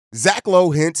Zach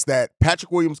Lowe hints that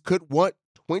Patrick Williams could want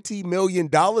 $20 million.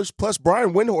 Plus,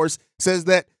 Brian Windhorst says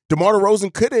that DeMar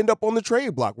DeRozan could end up on the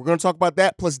trade block. We're going to talk about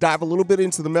that, plus dive a little bit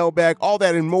into the mailbag, all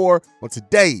that and more on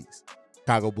today's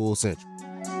Chicago Bulls Central.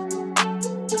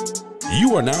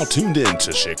 You are now tuned in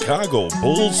to Chicago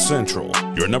Bulls Central,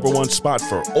 your number one spot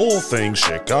for all things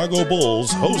Chicago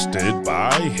Bulls, hosted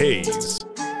by Hayes.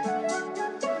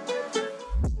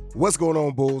 What's going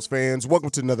on, Bulls fans?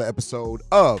 Welcome to another episode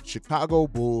of Chicago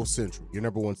Bulls Central, your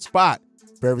number one spot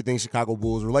for everything Chicago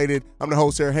Bulls related. I'm the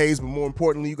host, Sarah Hayes, but more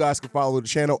importantly, you guys can follow the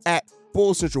channel at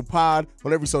Bulls Central Pod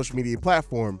on every social media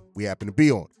platform we happen to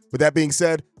be on. With that being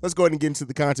said, let's go ahead and get into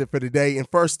the content for today. And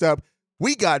first up,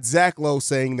 we got Zach Lowe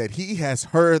saying that he has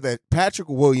heard that Patrick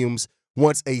Williams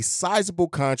wants a sizable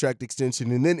contract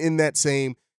extension, and then in that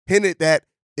same hinted that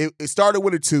it started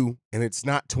with a 2 and it's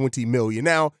not $20 million.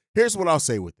 Now, here's what I'll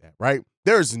say with that, right?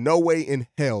 There is no way in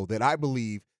hell that I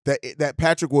believe that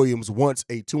Patrick Williams wants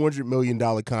a $200 million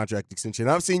contract extension.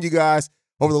 I've seen you guys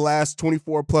over the last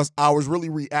 24 plus hours really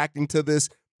reacting to this.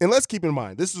 And let's keep in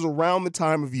mind, this is around the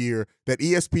time of year that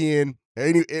ESPN,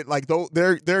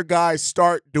 their guys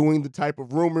start doing the type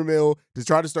of rumor mill to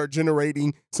try to start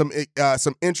generating some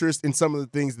interest in some of the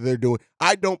things that they're doing.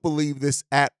 I don't believe this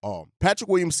at all. Patrick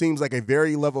Williams seems like a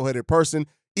very level-headed person,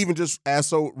 even just as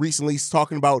so recently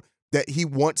talking about that he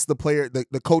wants the player,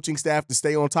 the coaching staff to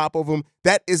stay on top of him.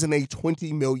 That isn't a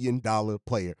 $20 million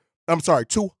player. I'm sorry,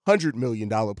 $200 million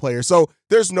player. So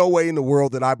there's no way in the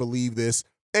world that I believe this.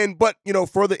 But,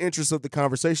 for the interest of the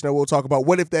conversation, I will talk about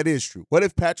what if that is true? What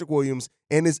if Patrick Williams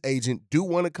and his agent do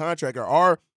want a contract or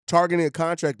are targeting a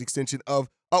contract extension of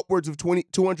upwards of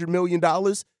 $200 million?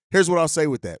 Here's what I'll say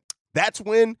with that. That's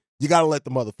when you got to let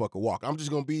the motherfucker walk. I'm just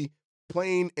going to be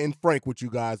plain and frank with you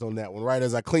guys on that one, right?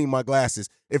 As I clean my glasses.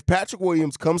 If Patrick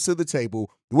Williams comes to the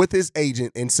table with his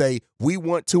agent and say, we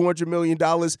want $200 million,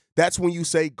 that's when you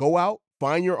say, go out,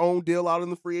 find your own deal out in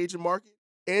the free agent market,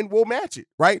 and we'll match it,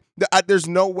 right? There's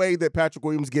no way that Patrick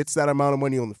Williams gets that amount of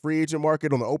money on the free agent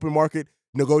market, on the open market,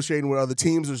 negotiating with other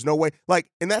teams. There's no way.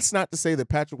 And that's not to say that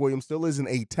Patrick Williams still isn't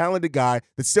a talented guy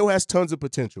that still has tons of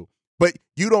potential. But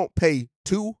you don't pay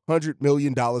 $200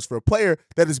 million for a player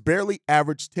that has barely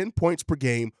averaged 10 points per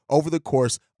game over the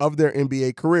course of their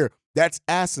NBA career. That's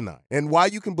asinine. And why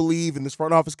you can believe, and this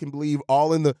front office can believe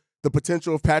all in the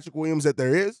potential of Patrick Williams that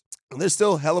there is, there's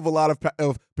still a hell of a lot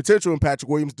of potential in Patrick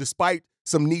Williams, despite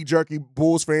some knee-jerky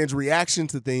Bulls fans' reaction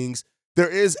to things. There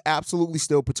is absolutely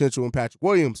still potential in Patrick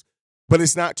Williams, but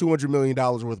it's not $200 million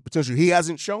worth of potential. He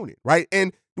hasn't shown it, right?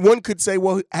 And one could say,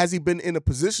 well, has he been in a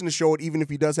position to show it, even if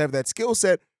he does have that skill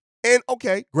set? And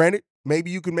okay, granted,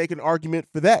 maybe you can make an argument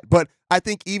for that. But I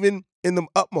think even in the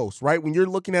utmost, right, when you're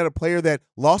looking at a player that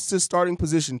lost his starting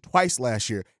position twice last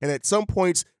year, and at some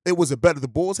points the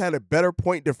Bulls had a better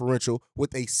point differential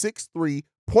with a 6'3"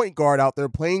 point guard out there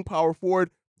playing power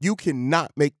forward, you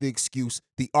cannot make the excuse,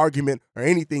 the argument, or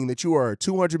anything that you are a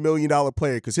 $200 million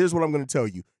player, because here's what I'm going to tell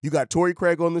you. You got Torrey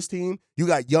Craig on this team. You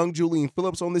got young Julian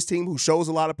Phillips on this team who shows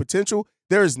a lot of potential.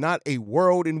 There is not a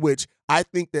world in which I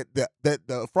think that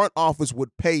the front office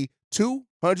would pay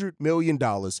 $200 million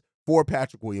for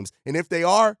Patrick Williams. And if they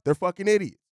are, they're fucking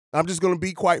idiots. I'm just going to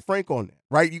be quite frank on that,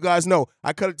 right? You guys know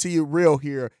I cut it to you real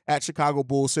here at Chicago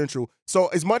Bulls Central. So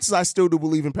as much as I still do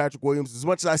believe in Patrick Williams, as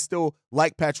much as I still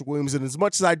like Patrick Williams, and as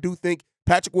much as I do think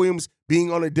Patrick Williams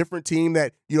being on a different team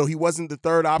that, he wasn't the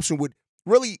third option would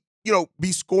really,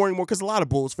 be scoring more, because a lot of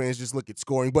Bulls fans just look at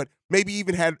scoring, but maybe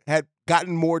even had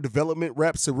gotten more development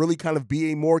reps to really kind of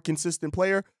be a more consistent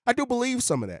player. I do believe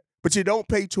some of that. But you don't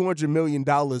pay $200 million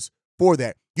for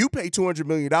that. You pay $200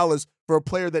 million for a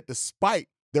player that, despite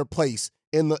their place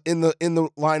in the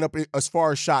lineup as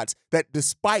far as shots, that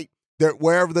despite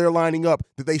wherever they're lining up,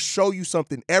 that they show you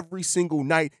something every single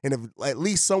night and have at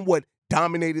least somewhat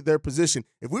dominated their position.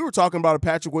 If we were talking about a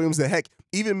Patrick Williams that, heck,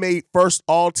 even made first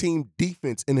all-team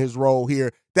defense in his role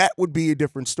here, that would be a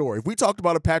different story. If we talked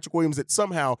about a Patrick Williams that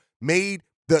somehow made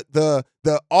the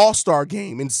all-star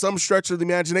game in some stretch of the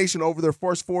imagination over their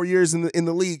first 4 years in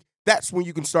the league, that's when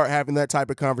you can start having that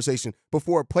type of conversation. But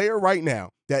for a player right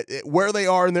now, that where they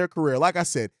are in their career, like I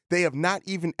said, they have not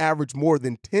even averaged more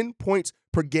than 10 points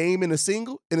per game in a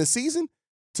season.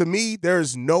 To me, there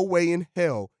is no way in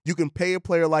hell you can pay a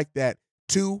player like that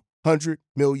 $200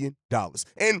 million.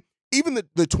 And even the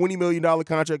 $20 million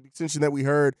contract extension that we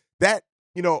heard, that,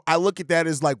 I look at that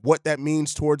as like what that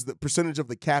means towards the percentage of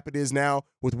the cap it is now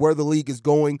with where the league is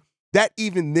going. That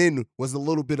even then was a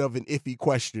little bit of an iffy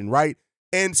question, right?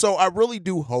 And so I really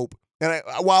do hope, and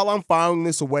while I'm filing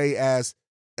this away as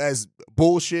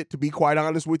bullshit, to be quite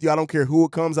honest with you, I don't care who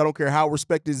it comes, I don't care how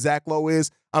respected Zach Lowe is,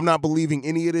 I'm not believing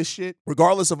any of this shit.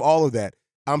 Regardless of all of that,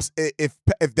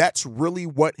 If that's really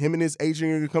what him and his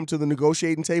agent are going to come to the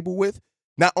negotiating table with,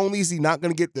 not only is he not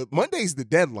going to get Monday's the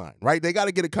deadline, right? They got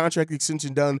to get a contract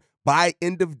extension done by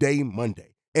end of day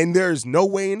Monday. And there's no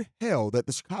way in hell that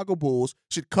the Chicago Bulls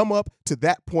should come up to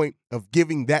that point of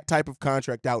giving that type of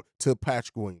contract out to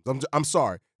Patrick Williams. I'm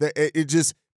sorry. It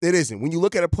isn't. When you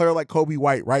look at a player like Kobe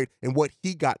White, right, and what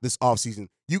he got this offseason,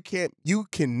 you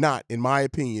cannot, in my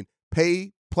opinion,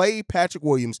 play Patrick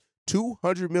Williams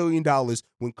 $200 million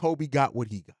when Kobe got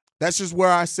what he got. That's just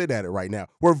where I sit at it right now,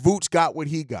 where Vooch got what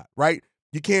he got, right?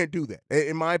 You can't do that.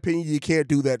 In my opinion, you can't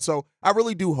do that. So I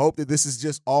really do hope that this is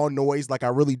just all noise, like I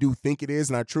really do think it is,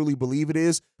 and I truly believe it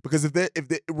is, because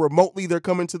if remotely they're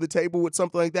coming to the table with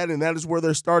something like that, and that is where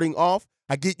they're starting off,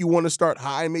 I get you want to start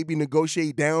high and maybe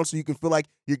negotiate down so you can feel like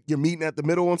you're meeting at the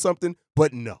middle on something,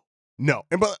 but no.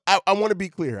 But I want to be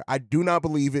clear. I do not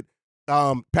believe it.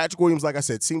 Patrick Williams, like I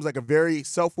said, seems like a very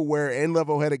self-aware and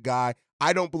level-headed guy.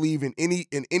 I don't believe in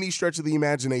any stretch of the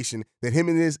imagination that him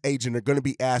and his agent are going to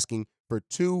be asking for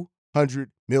 $200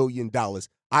 million.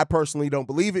 I personally don't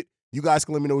believe it. You guys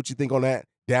can let me know what you think on that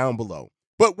down below.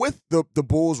 But with the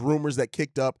Bulls rumors that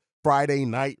kicked up Friday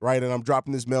night, right, and I'm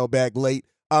dropping this mailbag late,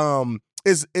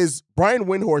 is Brian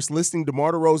Windhorst listing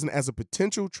DeMar DeRozan as a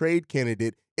potential trade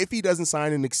candidate if he doesn't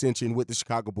sign an extension with the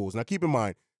Chicago Bulls. Now, keep in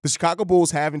mind, the Chicago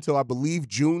Bulls have until, I believe,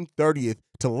 June 30th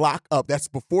to lock up. That's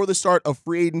before the start of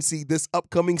free agency this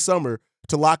upcoming summer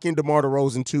to lock in DeMar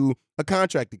DeRozan to a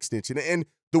contract extension. And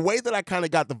the way that I kind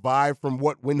of got the vibe from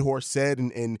what Windhorst said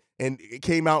and it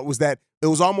came out was that it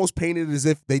was almost painted as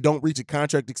if they don't reach a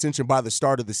contract extension by the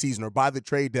start of the season or by the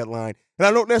trade deadline. And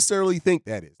I don't necessarily think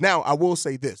that is. Now, I will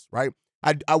say this, right?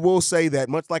 I will say that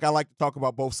much like I like to talk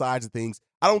about both sides of things,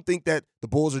 I don't think that the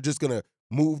Bulls are just going to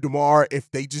move DeMar if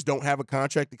they just don't have a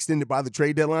contract extended by the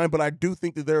trade deadline. But I do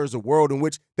think that there is a world in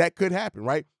which that could happen,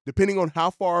 right? Depending on how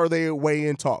far are they away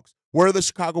in talks. Where are the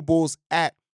Chicago Bulls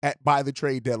at by the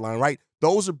trade deadline, right?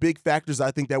 Those are big factors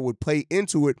I think that would play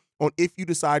into it on if you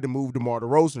decide to move DeMar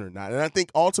DeRozan or not. And I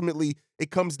think ultimately it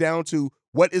comes down to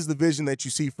what is the vision that you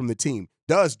see from the team.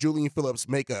 Does Julian Phillips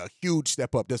make a huge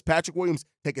step up? Does Patrick Williams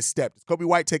take a step? Does Kobe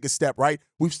White take a step, right?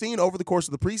 We've seen over the course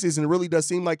of the preseason, it really does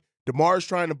seem like DeMar is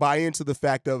trying to buy into the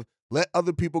fact of let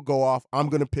other people go off. I'm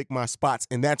going to pick my spots.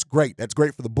 And that's great. That's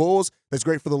great for the Bulls. That's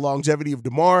great for the longevity of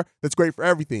DeMar. That's great for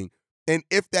everything. And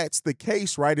if that's the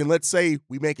case, right, and let's say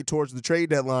we make it towards the trade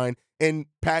deadline and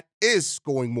Pat is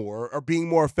scoring more or being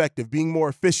more effective, being more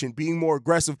efficient, being more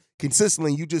aggressive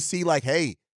consistently, you just see like,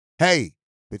 hey,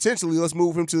 potentially let's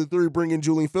move him to the 3, bring in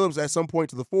Julian Phillips at some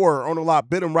point to the 4, or on a lot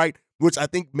bid him, right, which I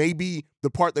think may be the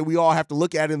part that we all have to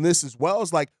look at in this as well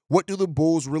is like, what do the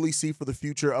Bulls really see for the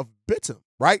future of Bitum,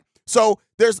 right? So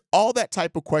there's all that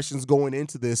type of questions going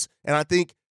into this, and I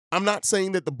think I'm not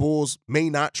saying that the Bulls may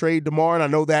not trade DeMar, and I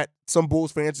know that some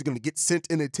Bulls fans are going to get sent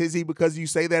in a tizzy because you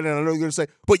say that, and I know you're going to say,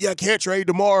 but yeah, can't trade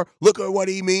DeMar. Look at what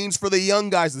he means for the young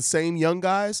guys, the same young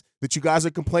guys that you guys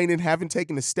are complaining haven't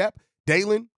taken a step.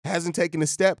 Dalen hasn't taken a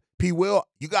step. P. Will,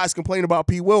 you guys complain about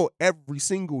P. Will every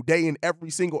single day in every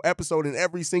single episode in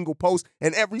every single post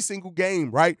and every single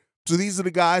game, right? So these are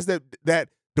the guys that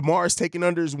DeMar is taking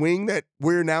under his wing that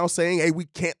we're now saying, hey, we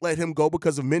can't let him go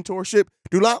because of mentorship.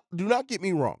 Do not get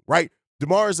me wrong, right?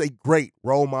 DeMar is a great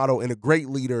role model and a great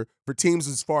leader for teams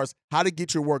as far as how to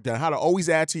get your work done, how to always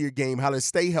add to your game, how to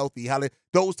stay healthy,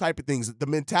 those type of things. The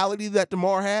mentality that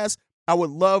DeMar has, I would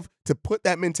love to put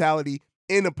that mentality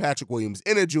in a Patrick Williams,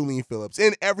 in a Julian Phillips,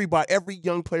 in everybody, every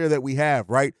young player that we have,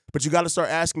 right? But you got to start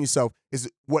asking yourself, is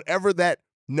it whatever that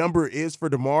number is for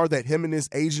DeMar that him and his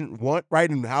agent want, right,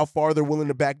 and how far they're willing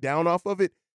to back down off of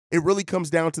it, it really comes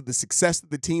down to the success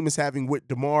that the team is having with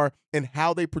DeMar and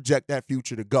how they project that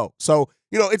future to go. So,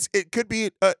 it could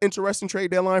be an interesting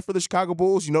trade deadline for the Chicago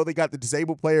Bulls. They got the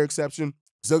disabled player exception,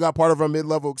 still got part of our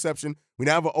mid-level exception. We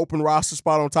now have an open roster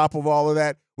spot on top of all of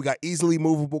that. We got easily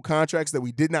movable contracts that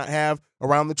we did not have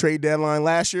around the trade deadline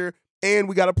last year. And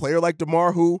we got a player like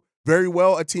DeMar who very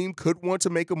well a team could want to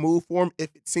make a move for him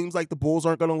if it seems like the Bulls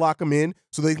aren't going to lock him in,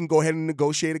 so they can go ahead and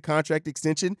negotiate a contract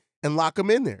extension and lock him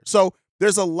in there. So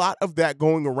there's a lot of that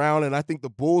going around, and I think the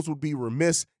Bulls would be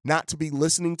remiss not to be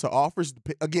listening to offers,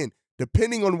 again,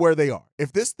 depending on where they are.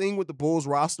 If this thing with the Bulls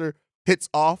roster hits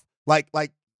off like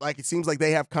it seems like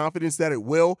they have confidence that it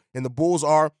will, and the Bulls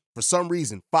are, for some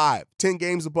reason, 5-10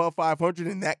 games above 500,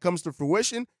 and that comes to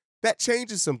fruition, that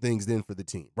changes some things then for the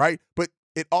team, right? But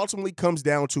it ultimately comes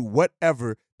down to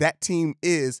whatever that team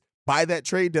is by that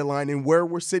trade deadline and where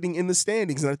we're sitting in the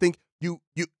standings. And I think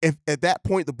if at that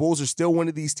point the Bulls are still one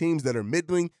of these teams that are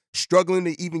middling, struggling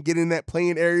to even get in that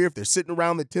playing area, if they're sitting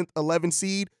around the 10th, 11th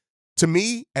seed, to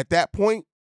me, at that point,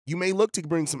 you may look to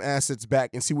bring some assets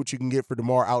back and see what you can get for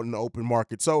DeMar out in the open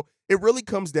market. So it really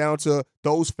comes down to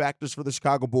those factors for the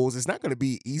Chicago Bulls. It's not going to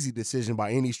be an easy decision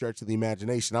by any stretch of the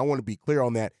imagination. I want to be clear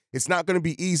on that. It's not going to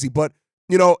be easy, but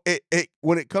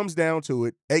when it comes down to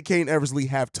it, AK and Eversley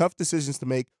have tough decisions to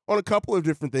make on a couple of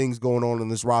different things going on in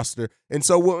this roster. And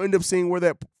so we'll end up seeing where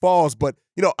that falls. But,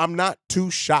 I'm not too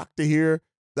shocked to hear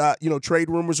that, trade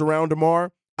rumors around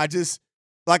DeMar.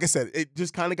 Like I said, it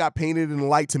just kind of got painted in the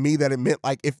light to me that it meant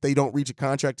like if they don't reach a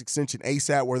contract extension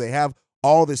ASAP where they have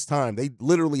all this time, they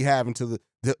literally have until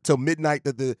till midnight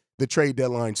that the trade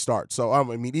deadline starts. So,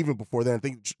 even before then, I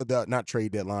think not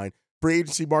trade deadline, free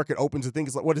agency market opens, I think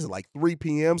it's like 3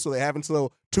 p.m., so they have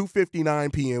until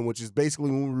 2:59 p.m., which is basically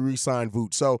when we re-sign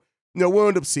Vooch. So, we'll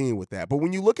end up seeing with that. But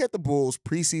when you look at the Bulls'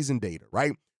 preseason data,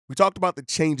 right, we talked about the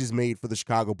changes made for the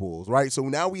Chicago Bulls, right? So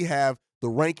now we have the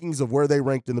rankings of where they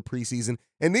ranked in the preseason,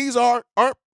 and these aren't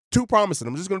too promising.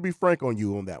 I'm just going to be frank on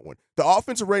you on that one. The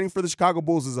offensive rating for the Chicago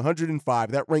Bulls is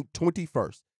 105. That ranked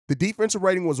 21st. The defensive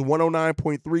rating was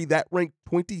 109.3. That ranked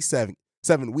 27.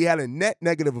 We had a net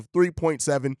negative of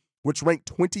 3.7, which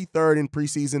ranked 23rd in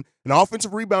preseason. An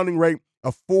offensive rebounding rate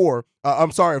of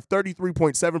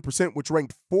 33.7%, which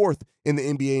ranked 4th in the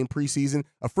NBA in preseason.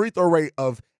 A free throw rate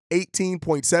of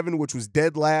 18.7, which was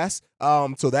dead last.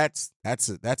 So that's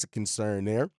a concern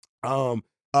there.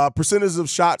 Percentage of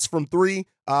shots from three,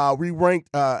 we ranked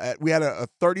we had a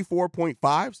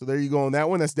 34.5. So there you go on that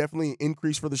one. That's definitely an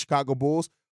increase for the Chicago Bulls.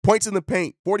 Points in the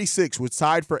paint, 46, was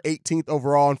tied for 18th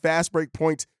overall. And fast break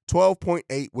points,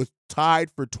 12.8, was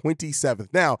tied for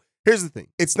 27th. Now, here's the thing.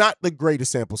 It's not the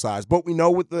greatest sample size, but we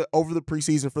know over the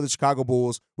preseason for the Chicago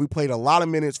Bulls, we played a lot of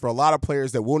minutes for a lot of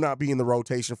players that will not be in the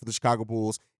rotation for the Chicago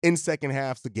Bulls in second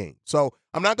halves of the game. So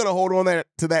I'm not going to hold on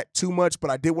to that too much, but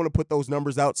I did want to put those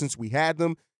numbers out since we had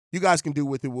them. You guys can do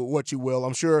with it what you will.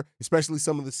 I'm sure, especially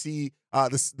some of the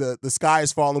sky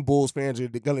is falling Bulls fans are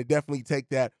going to definitely take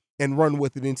that and run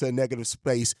with it into a negative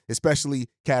space, especially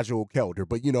casual Kelder.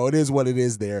 But, it is what it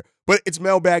is there. But it's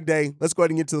Mailbag Day. Let's go ahead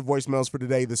and get to the voicemails for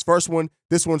today. This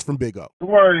one's from Big O. Good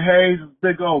word, Hayes. It's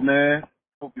Big O, man.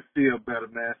 Hope you feel better,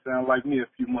 man. Sound like me a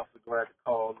few months ago. I had to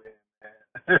call in,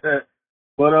 man.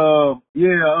 But,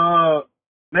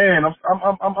 man,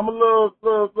 I'm a little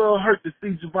hurt to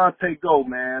see Javonte go,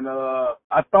 man.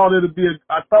 I thought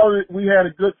we had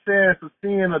a good chance of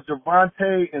seeing a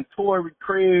Javonte and Torrey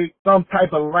Craig, some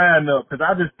type of lineup, because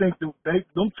I just think them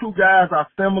two guys are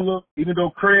similar, even though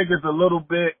Craig is a little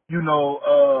bit,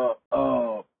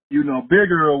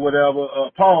 bigger or whatever,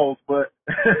 pause, but,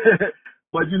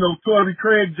 but, Torrey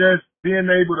Craig just being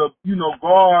able to,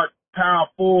 guard power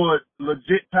forward,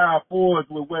 legit power forwards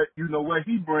with what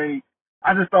he brings.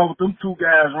 I just thought with them two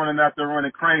guys running out there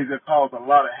running crazy, that caused a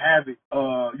lot of havoc.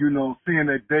 Seeing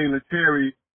that Dalen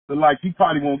Terry, he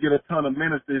probably won't get a ton of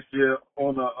minutes this year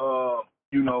on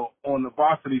the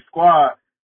varsity squad.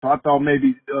 So I thought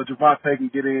maybe Javonte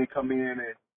can come in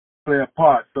and play a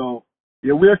part. So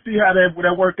yeah, we'll see how that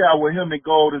work out with him in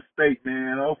Golden State,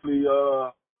 man. Hopefully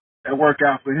that work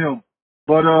out for him.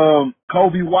 But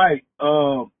Kobe White,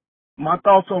 my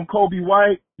thoughts on Kobe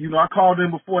White, I called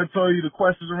in before and told you the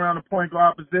questions around the point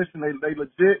guard position, they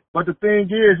legit. But the thing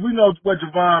is, we know what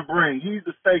Javon brings. He's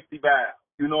the safety valve.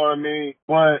 You know what I mean?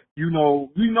 But, we know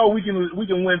we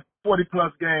can win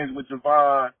 40-plus games with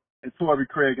Javon and Torrey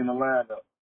Craig in the lineup.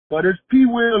 But it's P.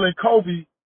 Will and Kobe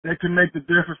that can make the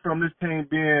difference from this team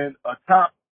being a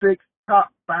top 6,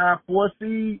 top 5, 4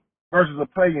 seed versus a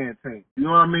play-in team. You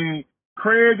know what I mean?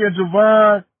 Craig and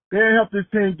Javon, they help this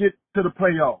team get to the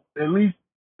playoffs, at least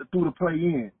through the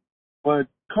play-in. But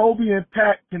Kobe and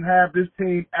Pat can have this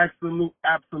team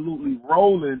absolutely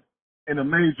rolling in a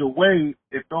major way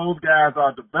if those guys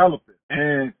are developing.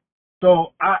 And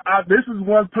so this is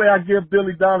one play I give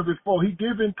Billy Donovan for. He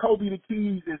giving Kobe the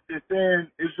keys and saying,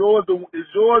 it's your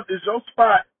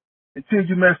spot until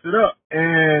you mess it up.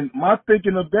 And my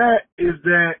thinking of that is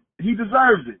that he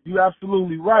deserves it. You're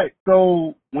absolutely right.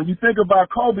 So when you think about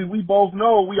Kobe, we all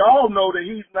know that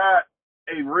he's not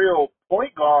a real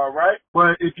point guard, right?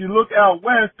 But if you look out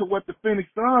west to what the Phoenix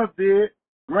Suns did,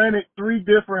 granted 3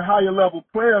 different higher level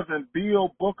players and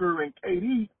Beal, Booker, and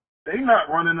KD, they not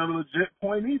running a legit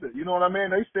point either. You know what I mean?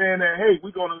 They saying that, hey,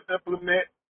 we're going to implement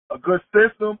a good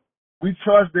system. We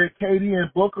trust that KD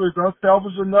and Booker is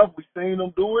unselfish enough. We've seen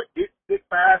them do it. Get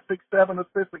 5, 6, 7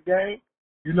 assists a game.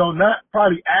 Not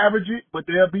probably average it, but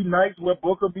there'll be nights where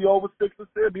Booker be over 6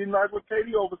 assists. There'll be nights where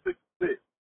KD over 6 assists.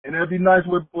 And there'll be nights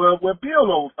where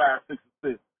Bill over 5, 6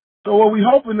 assists. So what we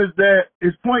hoping is that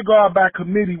it's point guard by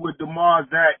committee with DeMar,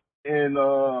 Zach, and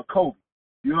Kobe.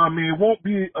 You know what I mean? It won't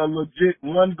be a legit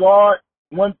one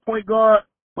point guard,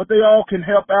 but they all can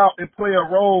help out and play a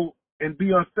role and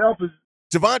be unselfish.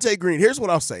 Javonte Green, here's what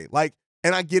I'll say. Like,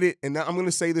 and I get it, and I'm going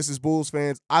to say this as Bulls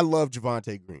fans. I love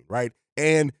Javonte Green, right?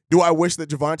 And do I wish that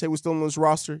Javonte was still on this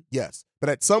roster? Yes. But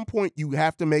at some point, you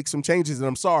have to make some changes, and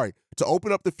I'm sorry. To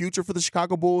open up the future for the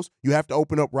Chicago Bulls, you have to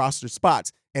open up roster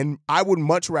spots. And I would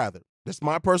much rather, that's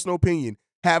my personal opinion,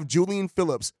 have Julian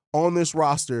Phillips on this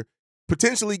roster,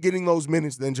 potentially getting those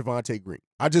minutes than Javonte Green.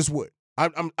 I just would.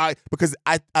 Because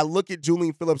I look at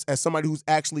Julian Phillips as somebody who's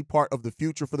actually part of the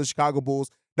future for the Chicago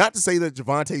Bulls. Not to say that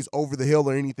Javonte's over the hill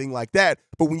or anything like that,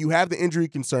 but when you have the injury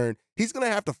concern, he's going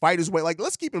to have to fight his way. Like,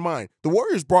 let's keep in mind, the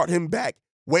Warriors brought him back,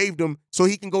 waived him so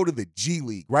he can go to the G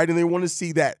League, right? And they want to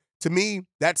see that. To me,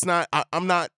 that's not, I'm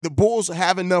not, the Bulls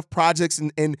have enough projects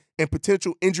and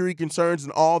potential injury concerns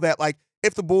and all that. Like,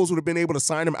 if the Bulls would have been able to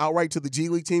sign him outright to the G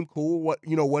League team, cool,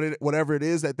 whatever it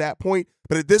is at that point.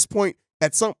 But at this point,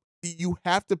 you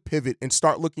have to pivot and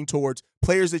start looking towards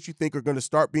players that you think are going to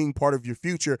start being part of your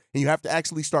future, and you have to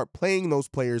actually start playing those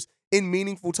players in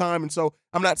meaningful time. And so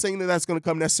I'm not saying that that's going to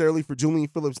come necessarily for Julian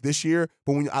Phillips this year,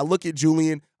 but when I look at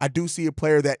Julian, I do see a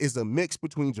player that is a mix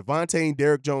between Javonte and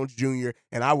Derrick Jones Jr.,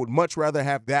 and I would much rather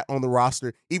have that on the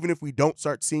roster, even if we don't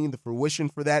start seeing the fruition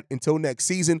for that until next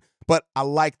season. But I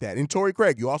like that. And Torrey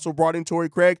Craig, you also brought in Torrey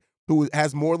Craig, who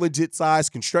has more legit size,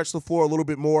 can stretch the floor a little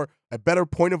bit more, a better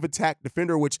point of attack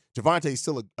defender, which Javonte is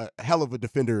still a hell of a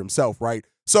defender himself, right?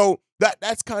 So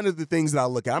that's kind of the things that I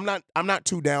look at. I'm not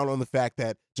too down on the fact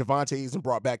that Javonte isn't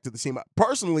brought back to the team.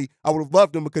 Personally, I would have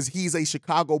loved him because he's a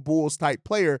Chicago Bulls type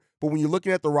player. But when you're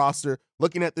looking at the roster,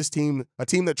 looking at this team, a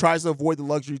team that tries to avoid the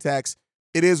luxury tax,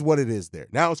 it is what it is there.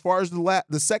 Now, as far as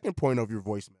the second point of your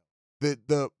voicemail,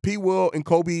 the P. Will and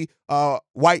Kobe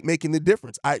White making the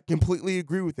difference, I completely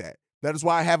agree with that. That is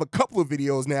why I have a couple of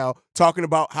videos now talking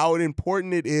about how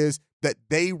important it is that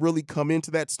they really come into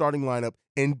that starting lineup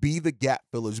and be the gap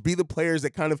fillers, be the players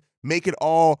that kind of make it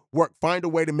all work, find a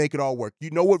way to make it all work. You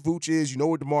know what Vooch is, you know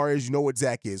what DeMar is, you know what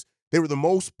Zach is. They were the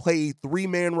most played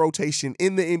three-man rotation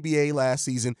in the NBA last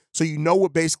season, so you know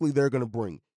what basically they're going to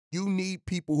bring. You need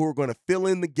people who are going to fill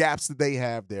in the gaps that they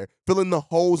have there, fill in the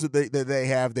holes that they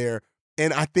have there.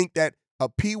 And I think that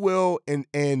P. Will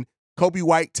and Kobe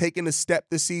White taking a step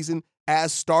this season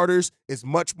as starters is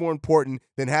much more important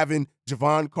than having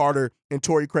Javon Carter and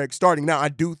Torrey Craig starting. Now, I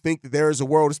do think that there is a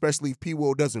world, especially if P.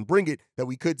 Will doesn't bring it, that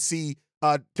we could see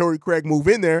Torrey Craig move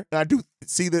in there. And I do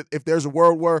see that if there's a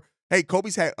world where, hey,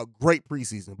 Kobe's had a great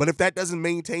preseason, but if that doesn't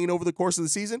maintain over the course of the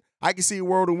season, I can see a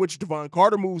world in which Javon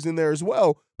Carter moves in there as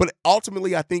well. But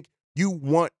ultimately, I think you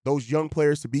want those young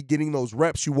players to be getting those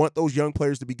reps. You want those young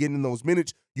players to be getting those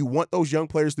minutes. You want those young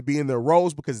players to be in their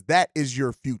roles because that is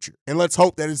your future. And let's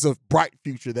hope that it's a bright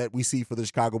future that we see for the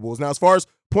Chicago Bulls. Now, as far as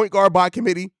point guard by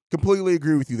committee, completely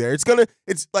agree with you there.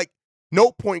 It's like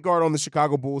no point guard on the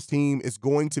Chicago Bulls team is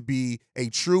going to be a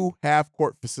true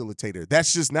half-court facilitator.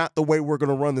 That's just not the way we're going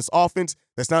to run this offense.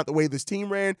 That's not the way this team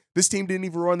ran. This team didn't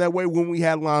even run that way when we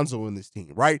had Lonzo in this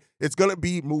team, right? It's going to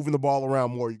be moving the ball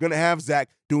around more. You're going to have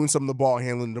Zach doing some of the ball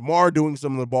handling, DeMar doing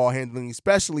some of the ball handling,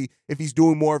 especially if he's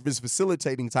doing more of his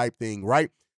facilitating type thing, right?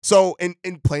 So, and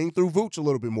playing through Vooch a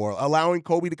little bit more, allowing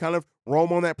Kobe to kind of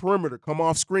roam on that perimeter, come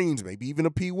off screens, maybe even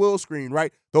a P. Will screen,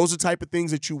 right? Those are the type of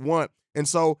things that you want. And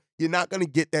so you're not going to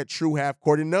get that true half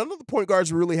court. And none of the point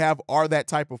guards we really have are that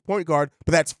type of point guard,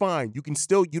 but that's fine. You can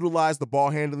still utilize the ball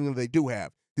handling that they do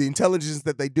have, the intelligence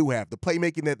that they do have, the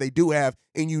playmaking that they do have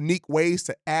in unique ways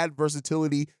to add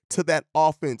versatility to that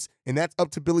offense. And that's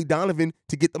up to Billy Donovan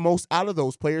to get the most out of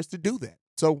those players to do that.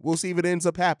 So we'll see if it ends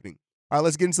up happening. All right,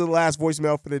 let's get into the last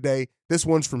voicemail for the day. This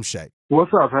one's from Shay.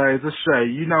 What's up, Hayes? It's Shay.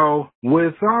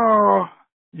 With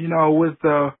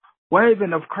the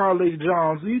waiving of Carlik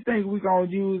Jones, do you think we're going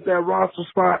to use that roster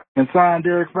spot and sign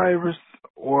Derek Favors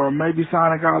or maybe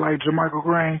sign a guy like Jermichael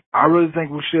Green? I really think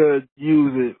we should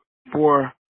use it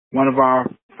for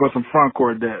some front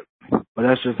court depth. But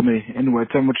that's just me. Anyway,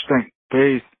 tell me what you think.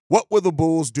 Peace. What will the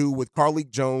Bulls do with Carlik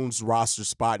Jones' roster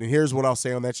spot? And here's what I'll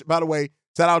say on that. By the way,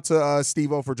 shout out to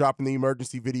Steve-O for dropping the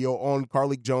emergency video on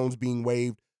Carlik Jones being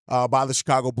waived by the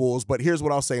Chicago Bulls. But here's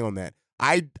what I'll say on that.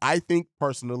 I think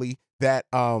personally that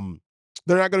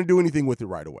they're not going to do anything with it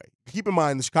right away. Keep in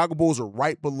mind, the Chicago Bulls are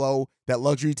right below that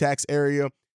luxury tax area.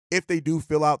 If they do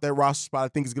fill out that roster spot, I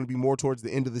think it's going to be more towards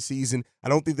the end of the season. I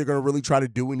don't think they're going to really try to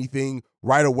do anything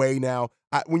right away now.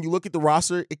 When you look at the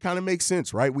roster, it kind of makes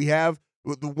sense, right? We have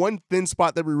the one thin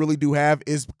spot that we really do have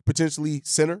is potentially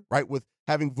center, right? With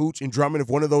having Vooch and Drummond, if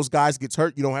one of those guys gets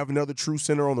hurt, you don't have another true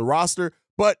center on the roster.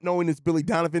 But knowing it's Billy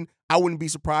Donovan, I wouldn't be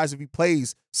surprised if he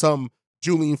plays some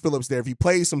Julian Phillips there, if he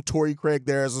plays some Torrey Craig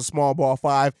there as a small ball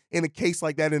 5, in a case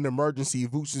like that in an emergency,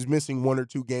 Vooch is missing 1 or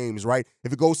 2 games, right?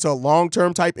 If it goes to a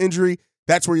long-term type injury,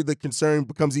 that's where the concern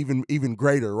becomes even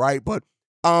greater, right? But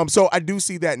so I do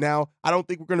see that now. I don't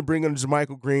think we're going to bring in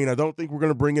Jermichael Green. I don't think we're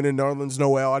going to bring in Nerlens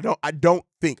Noel. I don't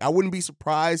think. I wouldn't be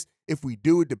surprised if we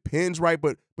do. It depends, right?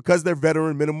 But because their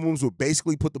veteran minimums would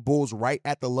basically put the Bulls right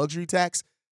at the luxury tax,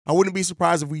 I wouldn't be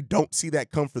surprised if we don't see that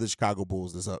come for the Chicago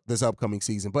Bulls this upcoming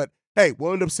season. But hey,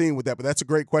 we'll end up seeing with that. But that's a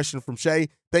great question from Shay.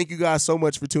 Thank you guys so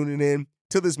much for tuning in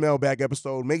to this mailbag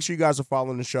episode. Make sure you guys are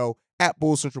following the show at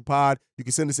Bull Central Pod. You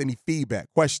can send us any feedback,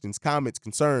 questions, comments,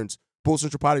 concerns,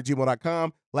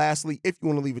 bullcentralpod@gmail.com. Lastly, if you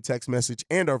want to leave a text message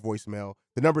and our voicemail,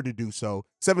 the number to do so,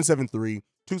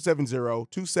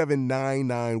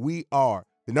 773-270-2799. We are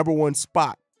the #1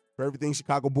 spot for everything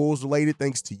Chicago Bulls related,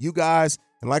 thanks to you guys.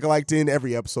 And like I like to end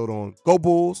every episode on, go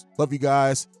Bulls. Love you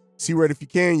guys. See red if you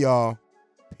can, y'all.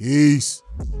 Peace.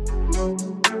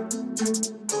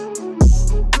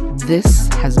 This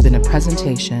has been a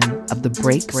presentation of the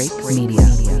Break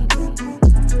Media.